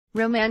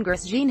Romain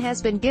Grosjean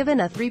has been given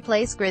a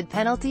three-place grid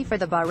penalty for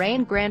the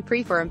Bahrain Grand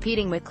Prix for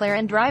impeding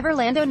McLaren driver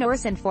Lando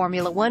Norris in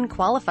Formula One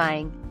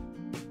qualifying.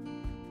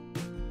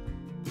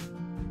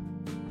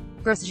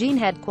 Grosjean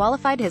had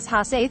qualified his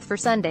Haas 8th for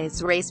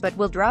Sunday's race but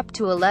will drop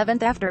to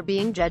 11th after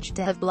being judged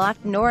to have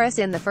blocked Norris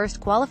in the first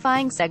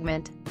qualifying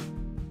segment.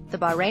 The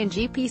Bahrain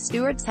GP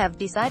stewards have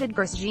decided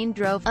Grosjean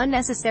drove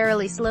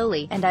unnecessarily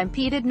slowly and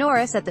impeded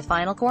Norris at the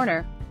final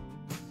corner.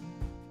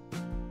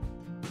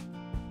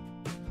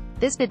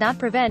 This did not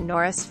prevent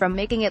Norris from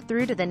making it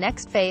through to the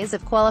next phase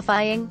of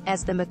qualifying,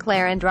 as the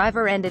McLaren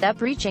driver ended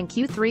up reaching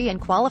Q3 and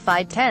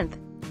qualified 10th.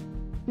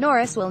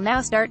 Norris will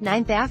now start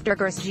 9th after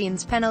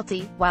Grosjean's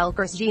penalty, while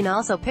Grosjean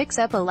also picks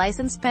up a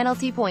license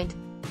penalty point.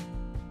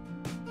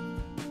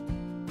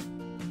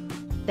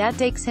 That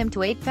takes him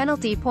to 8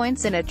 penalty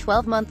points in a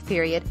 12-month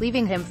period,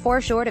 leaving him 4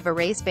 short of a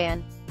race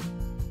ban.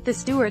 The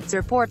stewards'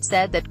 report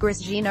said that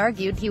Grosjean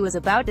argued he was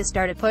about to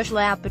start a push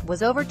lap but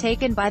was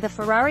overtaken by the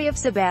Ferrari of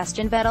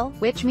Sebastian Vettel,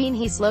 which meant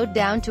he slowed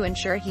down to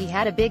ensure he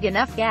had a big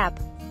enough gap.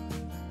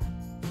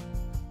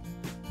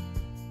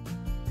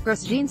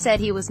 Grosjean said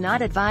he was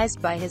not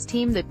advised by his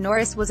team that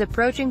Norris was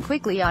approaching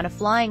quickly on a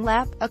flying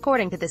lap,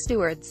 according to the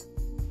stewards.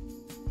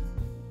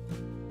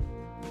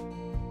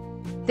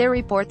 Their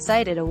report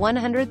cited a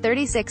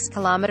 136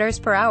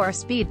 km/h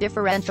speed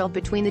differential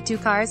between the two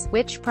cars,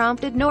 which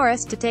prompted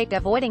Norris to take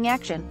avoiding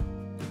action.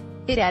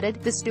 It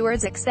added, "The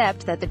stewards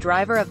accept that the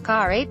driver of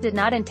car 8 did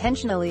not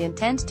intentionally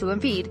intend to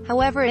impede,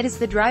 however it is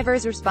the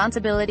driver's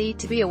responsibility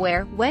to be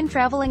aware, when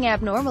traveling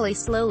abnormally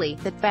slowly,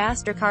 that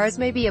faster cars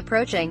may be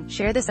approaching."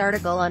 Share this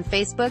article on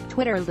Facebook,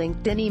 Twitter,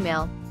 LinkedIn,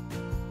 email.